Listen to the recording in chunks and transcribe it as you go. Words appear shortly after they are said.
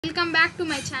Welcome back to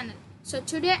my channel. So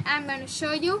today I am going to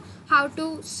show you how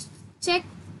to check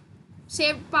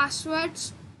saved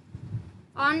passwords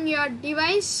on your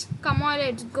device. Come on,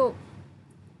 let's go.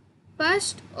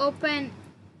 First open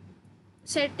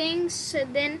settings,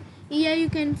 then here you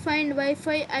can find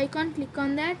Wi-Fi icon. Click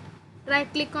on that, right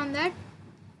click on that.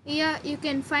 Here you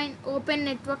can find open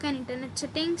network and internet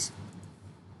settings.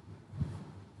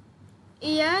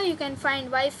 Here you can find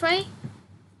Wi-Fi,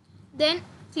 then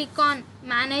click on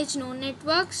manage no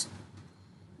networks.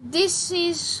 This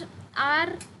is our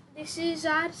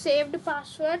saved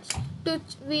passwords.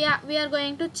 We are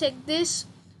going to check this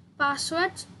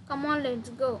passwords. Come on, let's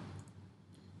go.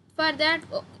 For that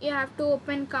you have to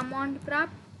open command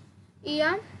prompt.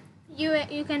 Here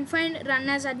you can find run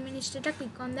as administrator.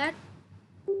 Click on that.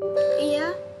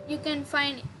 Here you can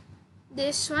find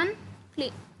this one.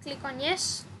 Click on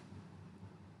yes.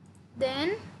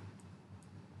 Then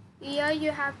here you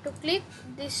have to click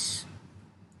this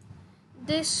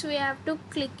we have to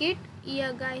click it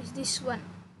here, guys. This one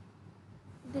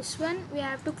we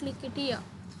have to click it here.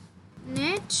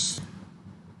 Next,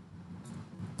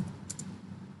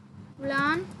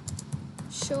 LAN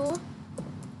show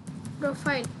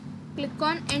profile. Click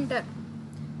on enter.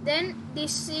 Then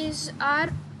this is our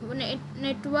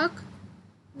network.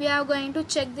 We are going to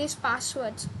check these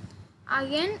passwords.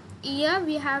 Again, here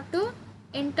we have to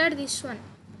enter this one.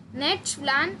 Next,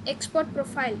 LAN export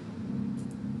profile.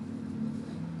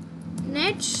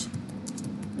 Next,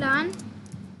 LAN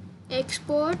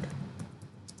export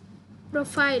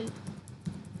profile.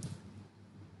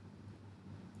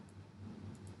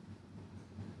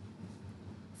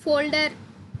 Folder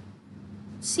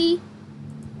C.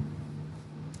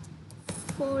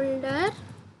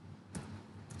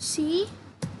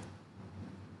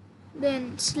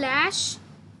 Then slash.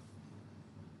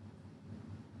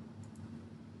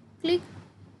 Click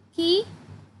key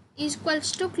is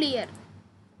equals to clear.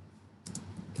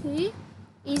 Key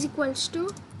is equals to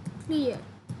clear.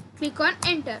 Click on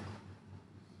enter.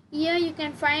 Here you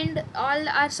can find all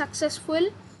are successful.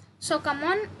 So come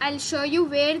on, I'll show you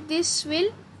where this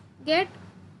will get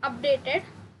updated.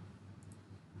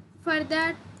 For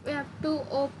that we have to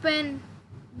open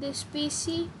this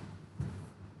PC.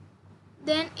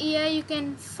 Then here you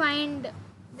can find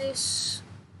this.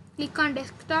 Click on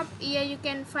desktop. Here you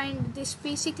can find this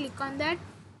PC. Click on that.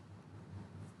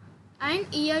 And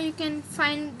here you can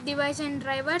find device and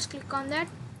drivers. Click on that.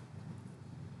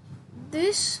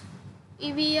 This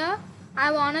here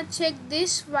I wanna check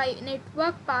this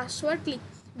network password.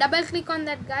 Double click on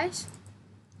that, guys.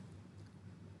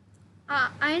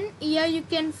 And here you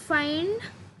can find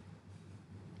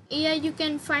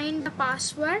the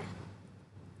password,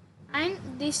 and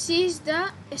this is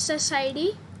the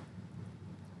SSID.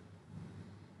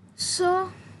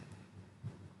 So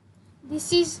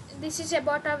this is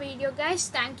about our video, guys.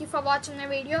 Thank you for watching my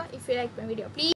video. If you like my video, please